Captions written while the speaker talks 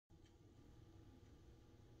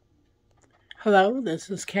Hello, this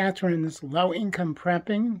is Catherine's Low Income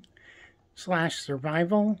Prepping /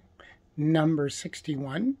 Survival number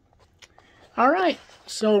 61. Alright,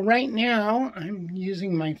 so right now I'm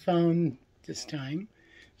using my phone this time.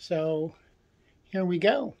 So here we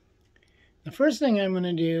go. The first thing I'm going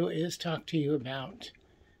to do is talk to you about,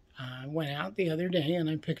 I went out the other day and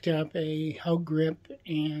I picked up a Houge grip,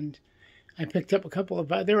 and I picked up a couple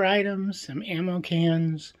of other items, some ammo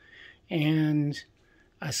cans, and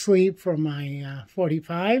a sleeve for my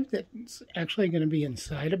 45 that's actually going to be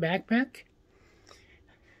inside a backpack,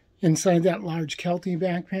 inside that large Kelty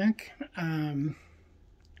backpack.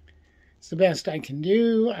 It's the best I can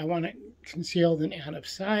do. I want it concealed and out of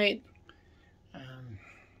sight.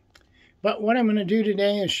 But what I'm going to do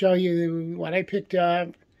today is show you what I picked up.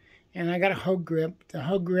 And I got a Houge grip. The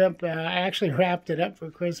Houge grip, I actually wrapped it up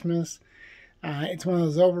for Christmas. It's one of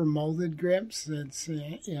those over molded grips that's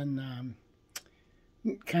in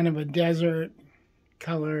kind of a desert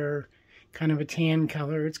color, kind of a tan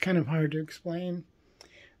color. It's kind of hard to explain.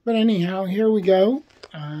 But anyhow, here we go.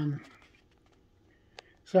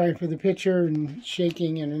 Sorry for the picture and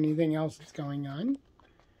shaking and anything else that's going on.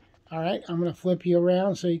 All right, I'm going to flip you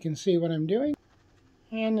around so you can see what I'm doing.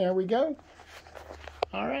 And there we go.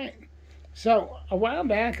 All right. So a while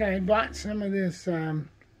back, I had bought some of this for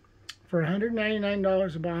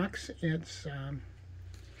 $199 a box. It's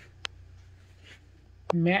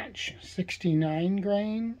Match 69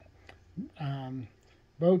 grain,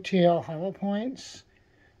 bowtail hollow points,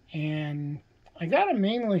 and I got them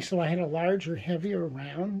mainly so I had a larger, heavier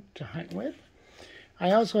round to hunt with.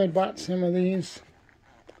 I also had bought some of these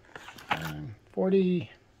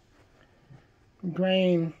 40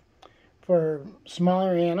 grain for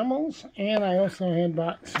smaller animals, and I also had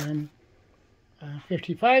bought some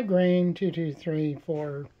 55 grain 223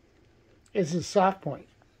 for, this is soft point.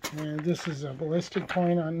 And this is a ballistic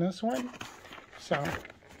point on this one. So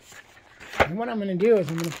what I'm going to do is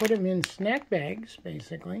I'm going to put them in snack bags,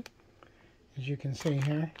 basically, as you can see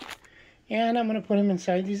here. And I'm going to put them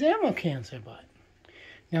inside these ammo cans I bought.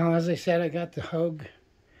 Now, as I said, I got the Houge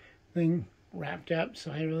thing wrapped up,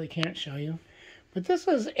 so I really can't show you. But this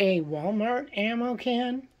is a Wal-Mart ammo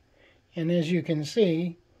can. And as you can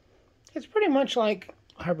see, it's pretty much like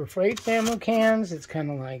Harbor Freight's ammo cans. It's kind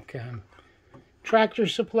of like Tractor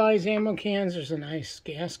Supply's ammo cans. There's a nice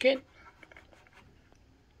gasket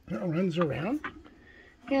that runs around.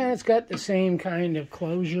 And it's got the same kind of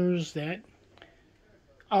closures that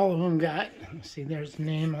all of them got. See, there's the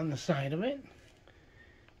name on the side of it.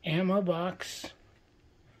 Ammo box.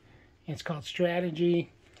 It's called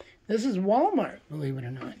Strategy. This is Walmart, believe it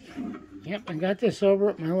or not. Yep, I got this over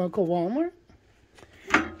at my local Walmart.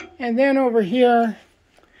 And then over here,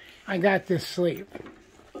 I got this sleeve.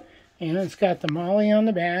 And it's got the molly on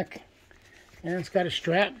the back. And it's got a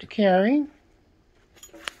strap to carry,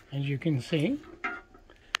 as you can see.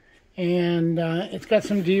 And it's got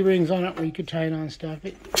some D-rings on it where you could tie it on stuff.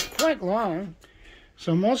 It's quite long.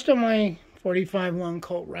 So most of my 45 long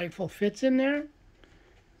Colt rifle fits in there.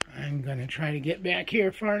 I'm going to try to get back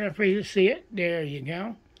here far enough for you to see it. There you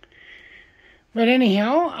go. But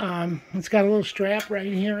anyhow, it's got a little strap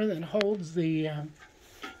right here that holds the,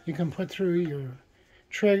 you can put through your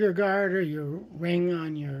trigger guard or your ring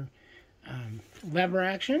on your lever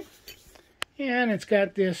action. And it's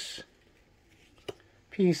got this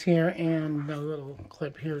piece here and the little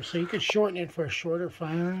clip here. So you could shorten it for a shorter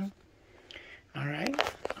firearm. Alright.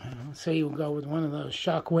 Say you go with one of those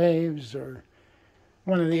Shockwaves or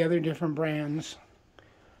one of the other different brands.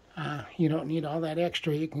 You don't need all that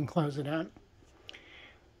extra. You can close it up.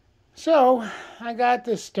 So, I got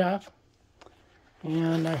this stuff.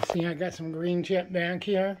 And I see I got some green chip back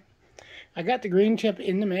here. I got the green chip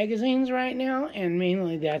in the magazines right now, and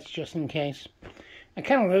mainly that's just in case. I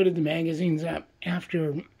kind of loaded the magazines up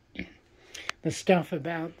after the stuff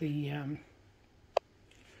about the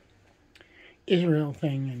Israel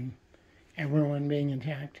thing and everyone being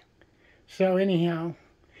attacked. So anyhow,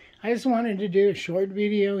 I just wanted to do a short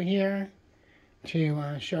video here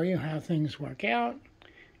to show you how things work out,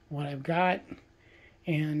 what I've got.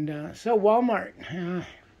 And so Walmart,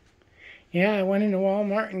 yeah, I went into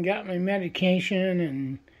Walmart and got my medication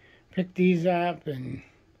and picked these up, and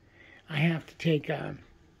I have to take a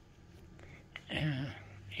I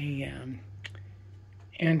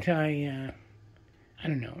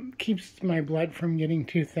don't know, keeps my blood from getting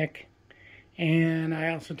too thick. And I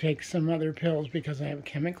also take some other pills because I have a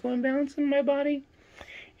chemical imbalance in my body.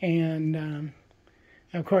 And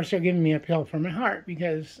of course, they're giving me a pill for my heart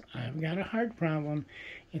because I've got a heart problem.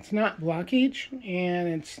 It's not blockage, and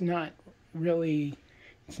it's not really,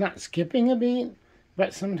 it's not skipping a beat,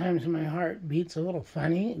 But sometimes my heart beats a little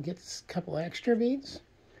funny. It gets a couple extra beats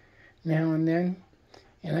now and then.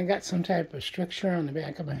 And I got some type of stricture on the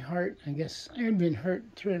back of my heart. I guess I had been hurt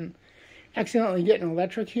through accidentally getting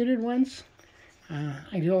electrocuted once.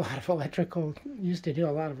 I do a lot of electrical, used to do a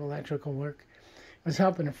lot of electrical work. I was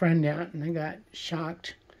helping a friend out and I got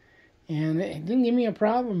shocked. And it didn't give me a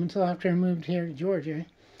problem until after I moved here to Georgia.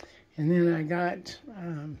 And then I got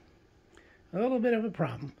a little bit of a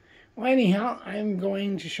problem. Well, anyhow, I'm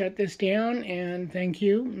going to shut this down and thank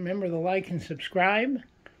you. Remember to like and subscribe.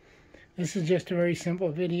 This is just a very simple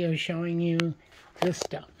video showing you this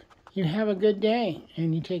stuff. You have a good day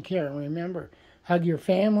and you take care. Remember, hug your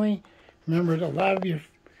family. Remember to love your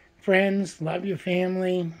friends, love your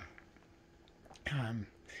family.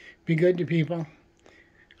 Be good to people.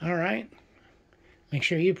 All right. Make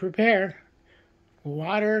sure you prepare.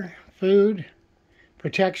 Water, food,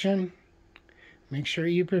 protection. Make sure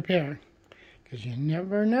you prepare. Because you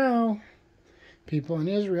never know. People in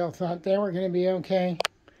Israel thought they were going to be okay.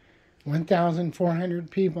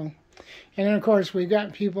 1,400 people. And then, of course, we've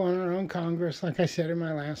got people in our own Congress, like I said in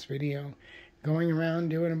my last video, going around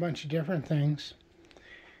doing a bunch of different things.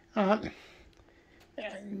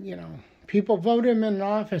 You know, people vote them in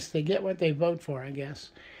office. They get what they vote for, I guess.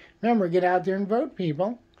 Remember, get out there and vote,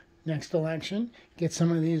 people. Next election, get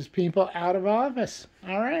some of these people out of office.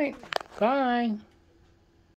 All right. Bye.